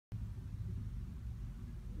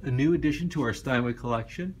A new addition to our Steinway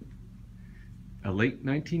collection, a late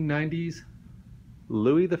 1990s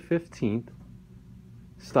Louis XV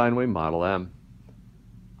Steinway Model M.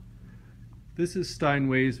 This is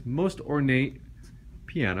Steinway's most ornate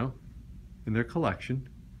piano in their collection.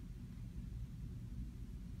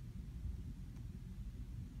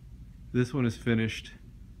 This one is finished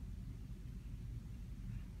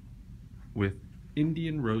with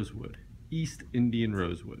Indian Rosewood, East Indian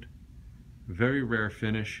Rosewood. Very rare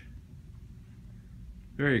finish,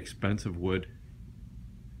 very expensive wood.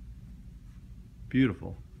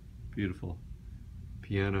 Beautiful, beautiful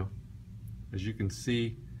piano. As you can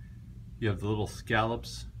see, you have the little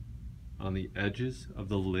scallops on the edges of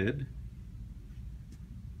the lid,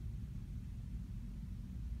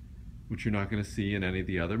 which you're not going to see in any of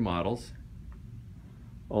the other models,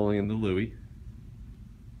 only in the Louis.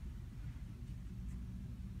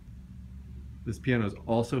 This piano is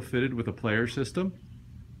also fitted with a player system,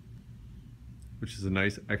 which is a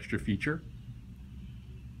nice extra feature.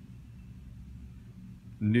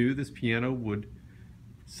 New, this piano would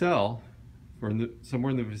sell for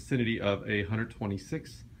somewhere in the vicinity of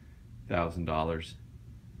 $126,000.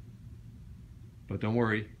 But don't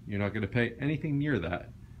worry, you're not going to pay anything near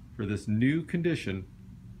that for this new condition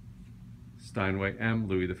Steinway M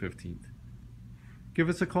Louis XV. Give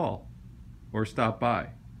us a call or stop by.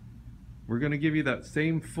 We're going to give you that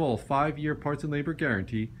same full 5-year parts and labor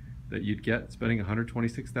guarantee that you'd get spending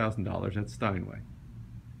 $126,000 at Steinway.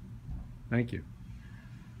 Thank you.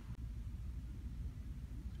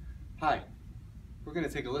 Hi, we're going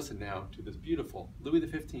to take a listen now to this beautiful Louis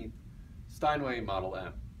XV Steinway Model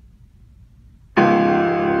M.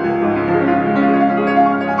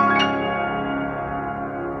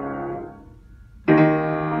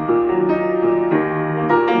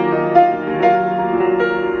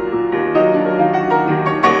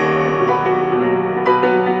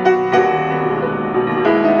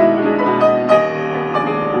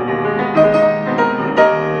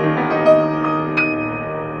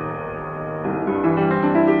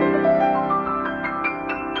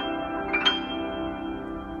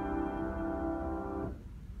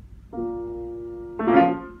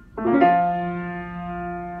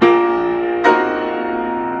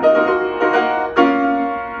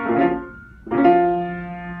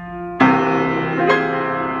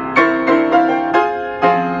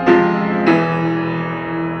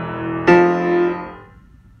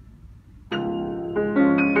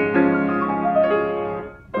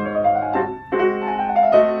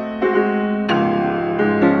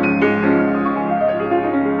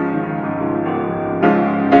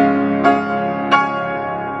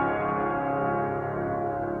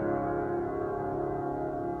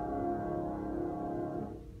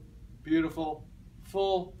 Beautiful,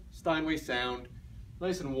 full Steinway sound,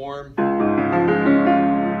 nice and warm. In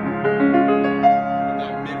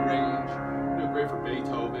that mid-range, great for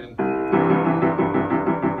Beethoven.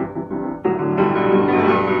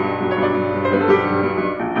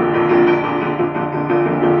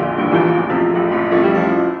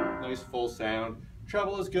 Nice full sound.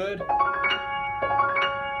 Treble is good.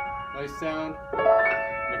 Nice sound.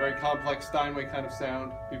 A very complex Steinway kind of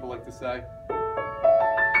sound, people like to say.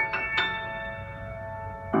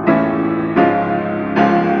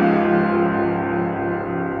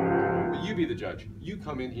 You be the judge. You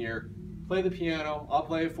come in here, play the piano, I'll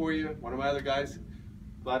play it for you. One of my other guys,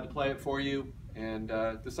 glad to play it for you, and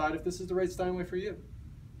decide if this is the right Steinway for you.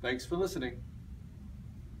 Thanks for listening.